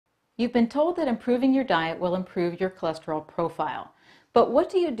You've been told that improving your diet will improve your cholesterol profile. But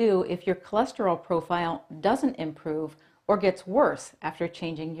what do you do if your cholesterol profile doesn't improve or gets worse after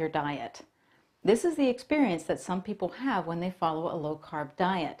changing your diet? This is the experience that some people have when they follow a low-carb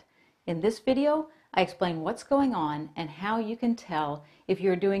diet. In this video, I explain what's going on and how you can tell if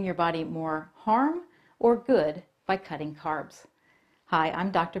you're doing your body more harm or good by cutting carbs. Hi,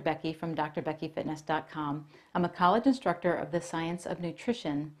 I'm Dr. Becky from drbeckyfitness.com. I'm a college instructor of the science of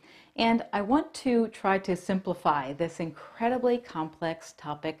nutrition, and I want to try to simplify this incredibly complex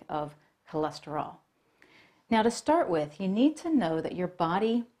topic of cholesterol. Now, to start with, you need to know that your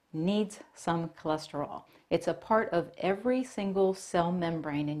body needs some cholesterol. It's a part of every single cell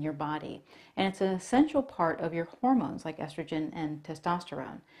membrane in your body, and it's an essential part of your hormones like estrogen and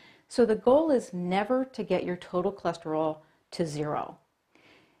testosterone. So the goal is never to get your total cholesterol to zero.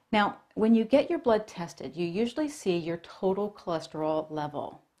 Now, when you get your blood tested, you usually see your total cholesterol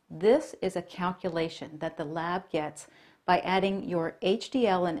level. This is a calculation that the lab gets by adding your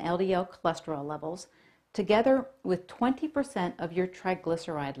HDL and LDL cholesterol levels together with 20% of your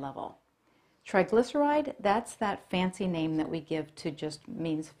triglyceride level. Triglyceride, that's that fancy name that we give to just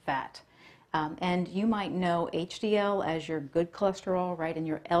means fat. And you might know HDL as your good cholesterol, right, and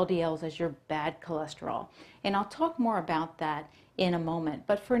your LDLs as your bad cholesterol. And I'll talk more about that in a moment.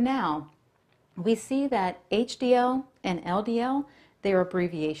 But for now, we see that HDL and LDL, they're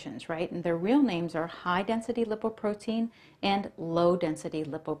abbreviations, right? And their real names are high-density lipoprotein and low-density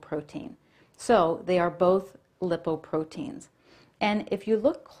lipoprotein. So they are both lipoproteins. And if you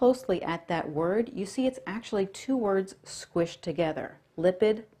look closely at that word, you see it's actually two words squished together,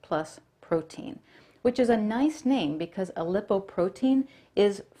 lipid plus protein, which is a nice name because a lipoprotein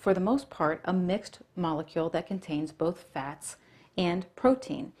is, for the most part, a mixed molecule that contains both fats and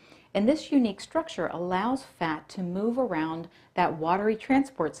protein. And this unique structure allows fat to move around that watery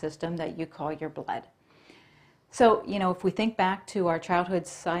transport system that you call your blood. So, if we think back to our childhood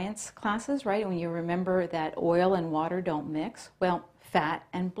science classes, right, when you remember that oil and water don't mix, well, fat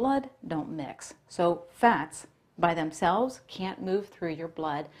and blood don't mix. So fats by themselves can't move through your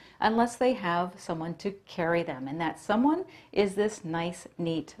blood unless they have someone to carry them. And that someone is this nice,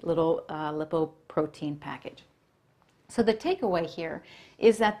 neat little lipoprotein package. So the takeaway here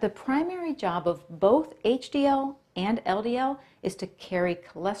is that the primary job of both HDL and LDL is to carry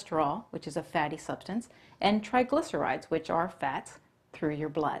cholesterol, which is a fatty substance, and triglycerides, which are fats, through your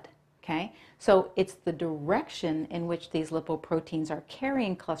blood. Okay? So it's the direction in which these lipoproteins are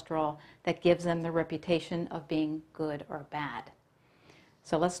carrying cholesterol that gives them the reputation of being good or bad.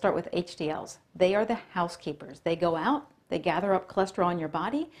 So let's start with HDLs. They are the housekeepers. They go out, they gather up cholesterol in your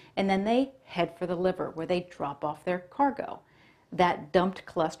body, and then they head for the liver where they drop off their cargo. That dumped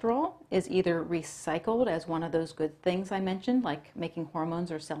cholesterol is either recycled as one of those good things I mentioned, like making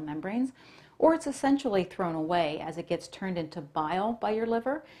hormones or cell membranes, or it's essentially thrown away as it gets turned into bile by your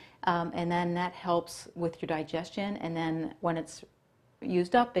liver, and then that helps with your digestion, and then when it's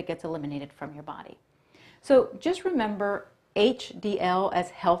used up, it gets eliminated from your body. So just remember HDL as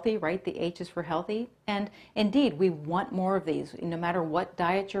healthy, right? The H is for healthy, and indeed we want more of these. No matter what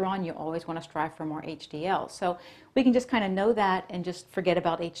diet you're on, you always want to strive for more HDL. So we can just kind of know that and just forget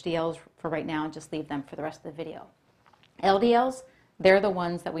about HDLs for right now and just leave them for the rest of the video. LDLs, they're the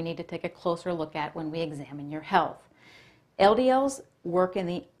ones that we need to take a closer look at when we examine your health. LDLs work in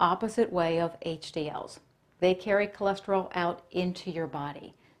the opposite way of HDLs. They carry cholesterol out into your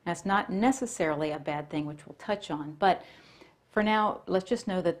body. That's not necessarily a bad thing, which we'll touch on, but for now, let's just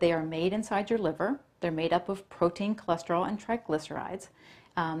know that they are made inside your liver. They're made up of protein, cholesterol, and triglycerides.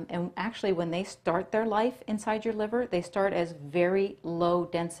 And actually, when they start their life inside your liver, they start as very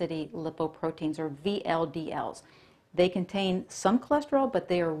low-density lipoproteins, or VLDLs. They contain some cholesterol, but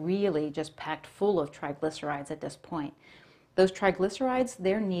they are really just packed full of triglycerides at this point. Those triglycerides,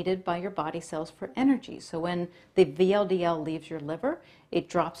 they're needed by your body cells for energy. So when the VLDL leaves your liver, it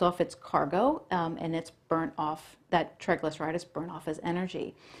drops off its cargo and it's burnt off, that triglyceride is burnt off as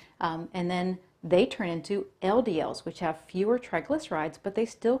energy. And then they turn into LDLs, which have fewer triglycerides, but they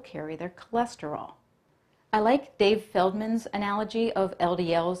still carry their cholesterol. I like Dave Feldman's analogy of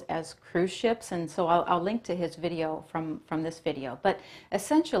LDLs as cruise ships, and so I'll link to his video from this video. But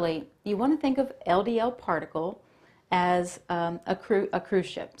essentially, you want to think of LDL particle as a cruise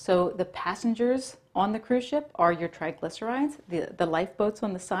ship. So the passengers on the cruise ship are your triglycerides, the lifeboats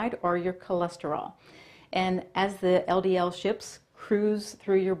on the side are your cholesterol. And as the LDL ships cruise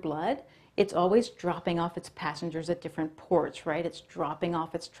through your blood, it's always dropping off its passengers at different ports, right? It's dropping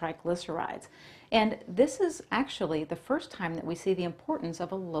off its triglycerides. And this is actually the first time that we see the importance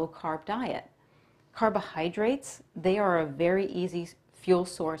of a low-carb diet. Carbohydrates, they are a very easy fuel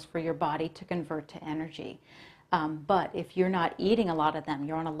source for your body to convert to energy. But if you're not eating a lot of them,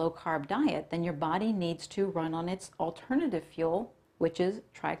 you're on a low-carb diet, then your body needs to run on its alternative fuel, which is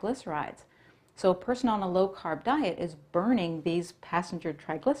triglycerides. So a person on a low-carb diet is burning these passenger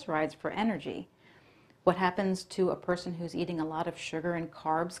triglycerides for energy. What happens to a person who's eating a lot of sugar and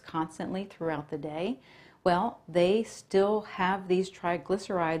carbs constantly throughout the day? Well, they still have these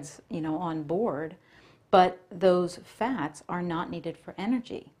triglycerides, on board, but those fats are not needed for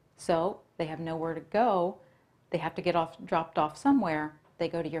energy. So they have nowhere to go. They have to get dropped off somewhere. They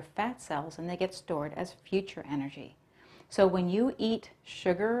go to your fat cells and they get stored as future energy. So when you eat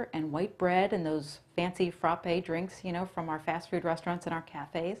sugar and white bread and those fancy frappe drinks, from our fast food restaurants and our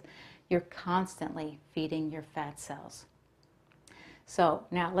cafes, you're constantly feeding your fat cells. So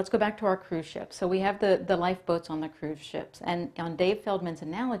now let's go back to our cruise ships. So we have the lifeboats on the cruise ships. And on Dave Feldman's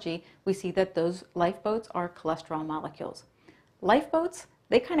analogy, we see that those lifeboats are cholesterol molecules. Lifeboats,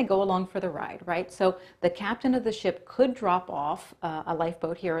 they kind of go along for the ride, right? So the captain of the ship could drop off a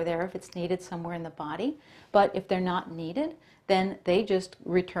lifeboat here or there if it's needed somewhere in the body. But if they're not needed, then they just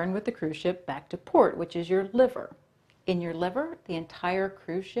return with the cruise ship back to port, which is your liver. In your liver, the entire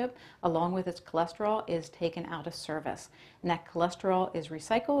cruise ship, along with its cholesterol, is taken out of service. And that cholesterol is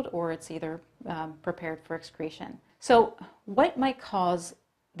recycled or it's either prepared for excretion. So what might cause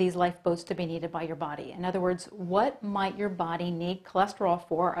these lifeboats to be needed by your body? In other words, what might your body need cholesterol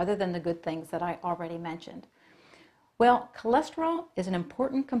for other than the good things that I already mentioned? Well, cholesterol is an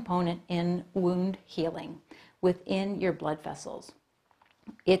important component in wound healing within your blood vessels.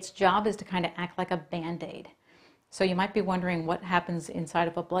 Its job is to kind of act like a Band-Aid. So you might be wondering what happens inside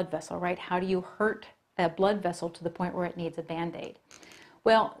of a blood vessel, right? How do you hurt a blood vessel to the point where it needs a Band-Aid?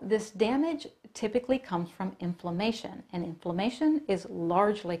 Well, this damage typically comes from inflammation, and inflammation is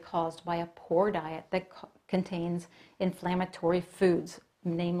largely caused by a poor diet that contains inflammatory foods,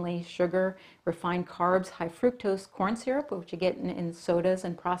 namely sugar, refined carbs, high fructose corn syrup, which you get in sodas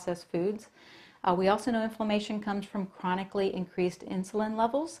and processed foods. We also know inflammation comes from chronically increased insulin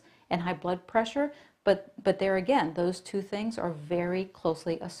levels and high blood pressure, but there again, those two things are very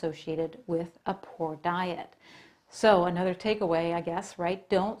closely associated with a poor diet. So another takeaway, I guess, right?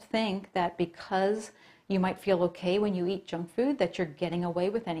 Don't think that because you might feel okay when you eat junk food that you're getting away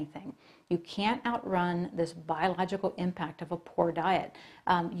with anything. You can't outrun this biological impact of a poor diet.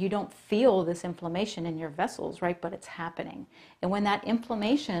 You don't feel this inflammation in your vessels, right? But it's happening. And when that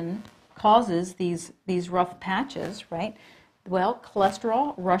inflammation causes these rough patches, right? Well,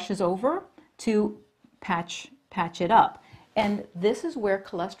 cholesterol rushes over to patch it up. And this is where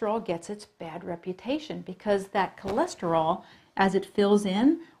cholesterol gets its bad reputation, because that cholesterol, as it fills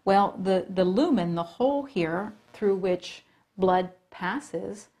in, well, the lumen, the hole here through which blood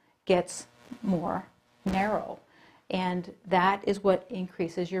passes, gets more narrow. And that is what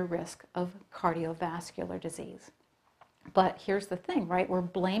increases your risk of cardiovascular disease. But here's the thing, right? We're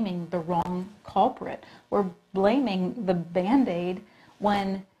blaming the wrong culprit. We're blaming the Band-Aid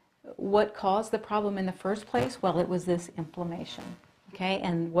when what caused the problem in the first place? Well, it was this inflammation, okay?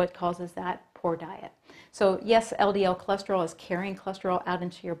 And what causes that? Poor diet. So yes, LDL cholesterol is carrying cholesterol out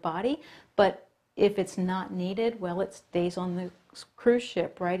into your body, but if it's not needed, well, it stays on the cruise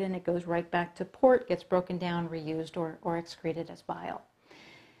ship, right? And it goes right back to port, gets broken down, reused, or excreted as bile.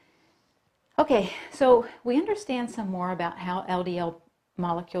 Okay, so we understand some more about how LDL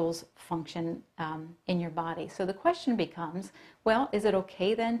molecules function in your body. So the question becomes, well, is it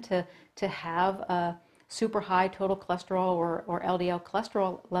okay then to have a super high total cholesterol or LDL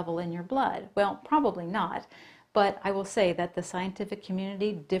cholesterol level in your blood? Well, probably not. But I will say that the scientific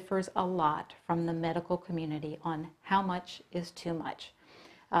community differs a lot from the medical community on how much is too much.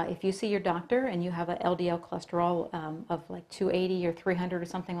 If you see your doctor and you have an LDL cholesterol of like 280 or 300 or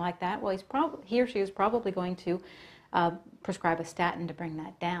something like that, well, he or she is probably going to prescribe a statin to bring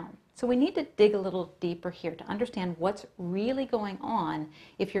that down. So we need to dig a little deeper here to understand what's really going on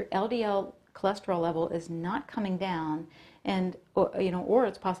if your LDL cholesterol level is not coming down, and or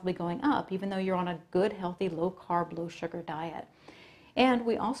it's possibly going up, even though you're on a good, healthy, low-carb, low-sugar diet. And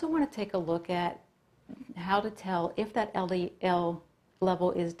we also want to take a look at how to tell if that LDL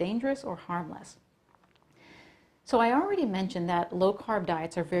level is dangerous or harmless. So I already mentioned that low-carb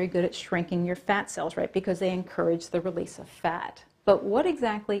diets are very good at shrinking your fat cells, right? Because they encourage the release of fat. But what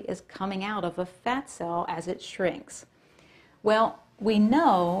exactly is coming out of a fat cell as it shrinks? Well, we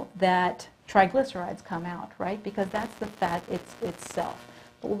know that triglycerides come out, right? Because that's the fat itself.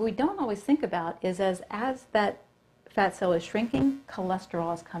 But what we don't always think about is as that fat cell is shrinking,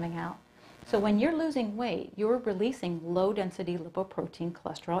 cholesterol is coming out. So when you're losing weight, you're releasing low-density lipoprotein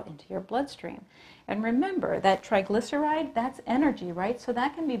cholesterol into your bloodstream. And remember that triglyceride, that's energy, right? So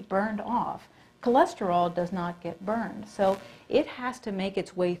that can be burned off. Cholesterol does not get burned. So it has to make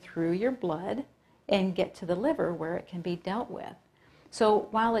its way through your blood and get to the liver where it can be dealt with. So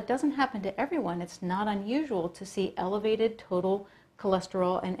while it doesn't happen to everyone, it's not unusual to see elevated total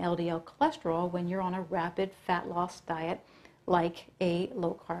cholesterol and LDL cholesterol when you're on a rapid fat loss diet like a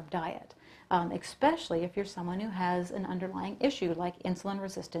low-carb diet, especially if you're someone who has an underlying issue like insulin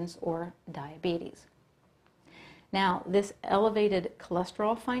resistance or diabetes. Now, this elevated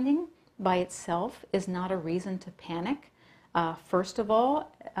cholesterol finding by itself is not a reason to panic. First of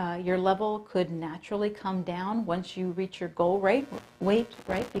all, your level could naturally come down once you reach your goal weight,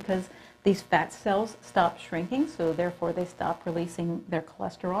 right? Because these fat cells stop shrinking, so therefore they stop releasing their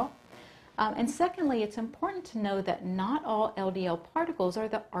cholesterol. And secondly, it's important to know that not all LDL particles are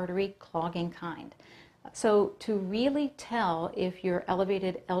the artery clogging kind. So to really tell if your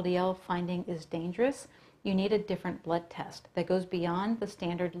elevated LDL finding is dangerous, you need a different blood test that goes beyond the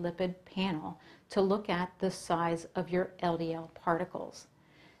standard lipid panel to look at the size of your LDL particles.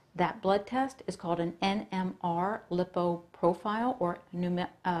 That blood test is called an NMR lipoprofile, or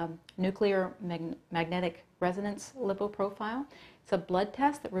nuclear magnetic resonance lipoprofile. It's a blood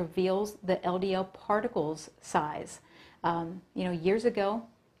test that reveals the LDL particles size. Years ago,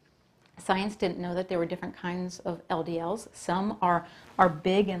 science didn't know that there were different kinds of LDLs. Some are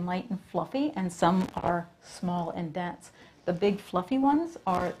big and light and fluffy, and some are small and dense. The big fluffy ones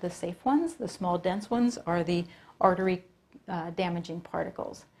are the safe ones. The small dense ones are the artery damaging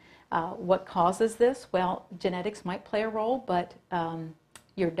particles. What causes this? Well, genetics might play a role, but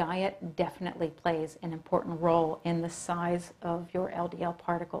your diet definitely plays an important role in the size of your LDL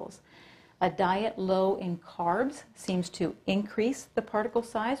particles. A diet low in carbs seems to increase the particle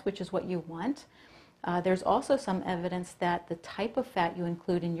size, which is what you want. There's also some evidence that the type of fat you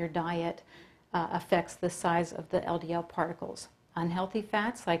include in your diet affects the size of the LDL particles. Unhealthy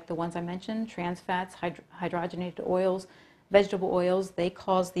fats, like the ones I mentioned, trans fats, hydrogenated oils, vegetable oils, they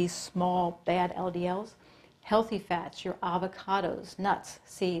cause these small bad LDLs. Healthy fats, your avocados, nuts,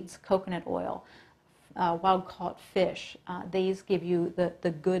 seeds, coconut oil, wild-caught fish, these give you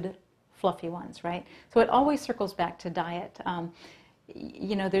the good fluffy ones, right? So it always circles back to diet.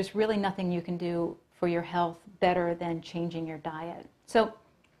 There's really nothing you can do for your health better than changing your diet. So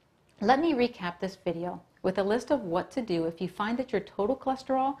let me recap this video with a list of what to do if you find that your total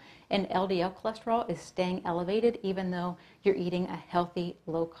cholesterol and LDL cholesterol is staying elevated even though you're eating a healthy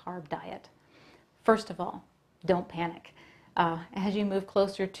low-carb diet. First of all, don't panic. As you move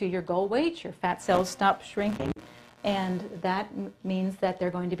closer to your goal weight, your fat cells stop shrinking, and that means that they're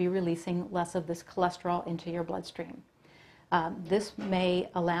going to be releasing less of this cholesterol into your bloodstream. This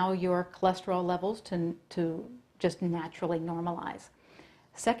may allow your cholesterol levels to just naturally normalize.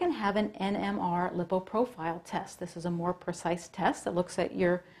 Second, have an NMR lipoprofile test. This is a more precise test that looks at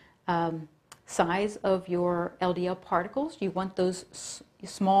your size of your LDL particles. You want those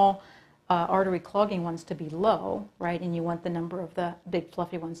small artery clogging ones to be low, right? And you want the number of the big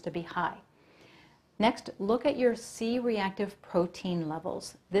fluffy ones to be high. Next, look at your C-reactive protein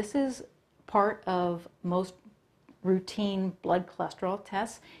levels. This is part of most routine blood cholesterol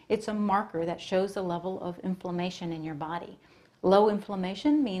tests. It's a marker that shows the level of inflammation in your body. Low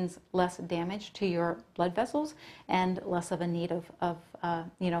inflammation means less damage to your blood vessels and less of a need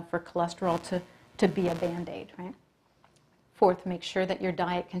for cholesterol to be a Band-Aid, right? Fourth, make sure that your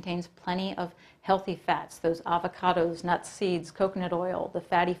diet contains plenty of healthy fats, those avocados, nuts, seeds, coconut oil, the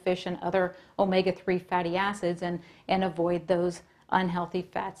fatty fish, and other omega-3 fatty acids, and avoid those unhealthy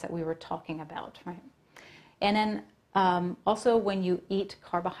fats that we were talking about, right? And then also when you eat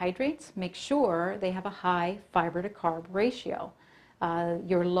carbohydrates, make sure they have a high fiber to carb ratio.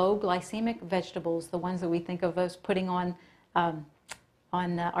 Your low glycemic vegetables, the ones that we think of as putting on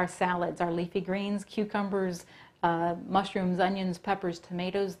our salads, our leafy greens, cucumbers, mushrooms, onions, peppers,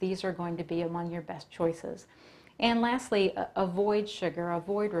 tomatoes, these are going to be among your best choices. And lastly, avoid sugar,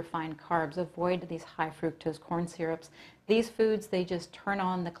 avoid refined carbs, avoid these high fructose corn syrups. These foods, they just turn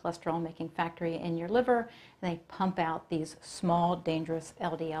on the cholesterol making factory in your liver and they pump out these small, dangerous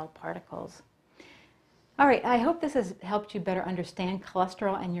LDL particles. All right, I hope this has helped you better understand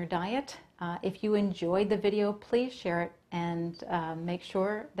cholesterol and your diet. If you enjoyed the video, please share it and make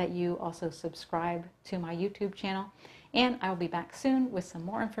sure that you also subscribe to my YouTube channel. And I will be back soon with some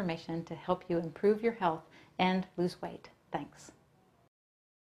more information to help you improve your health and lose weight. Thanks.